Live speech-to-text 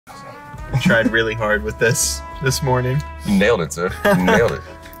tried really hard with this morning. You nailed it, sir. You nailed it.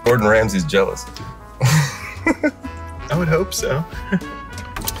 Gordon Ramsay's jealous. I would hope so.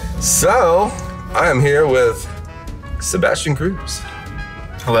 So, I am here with Sebastian Cruz.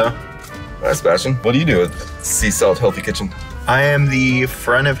 Hello. Hi, Sebastian. What do you do at Sea Salt Healthy Kitchen? I am the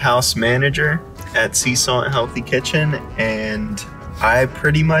front of house manager at Sea Salt Healthy Kitchen, and I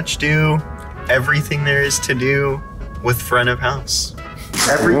pretty much do everything there is to do with front of house.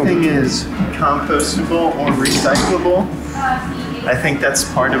 Everything is compostable or recyclable. I think that's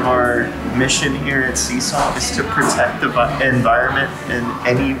part of our mission here at Sea Salt, is to protect the environment in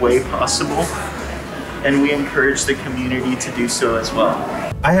any way possible. And we encourage the community to do so as well.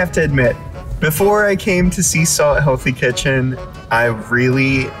 I have to admit, before I came to Sea Salt Healthy Kitchen, I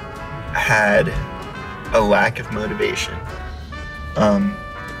really had a lack of motivation.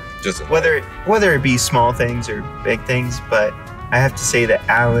 Whether it be small things or big things, but I have to say that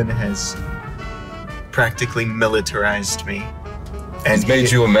Alan has practically militarized me. And he's made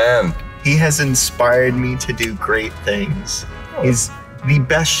you a man. He has inspired me to do great things. He's the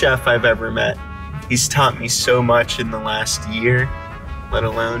best chef I've ever met. He's taught me so much in the last year, let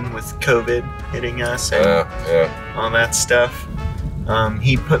alone with COVID hitting us and all that stuff.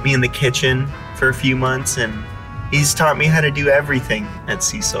 He put me in the kitchen for a few months, and he's taught me how to do everything at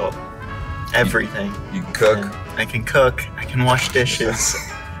Sea Salt. Everything. You can cook. And I can cook. I can wash dishes.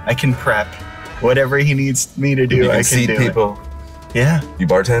 I can prep. Whatever he needs me to do, I can seat do people. It. Yeah. You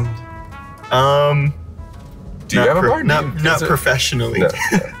bartend? Do you have a bar? Not professionally. No.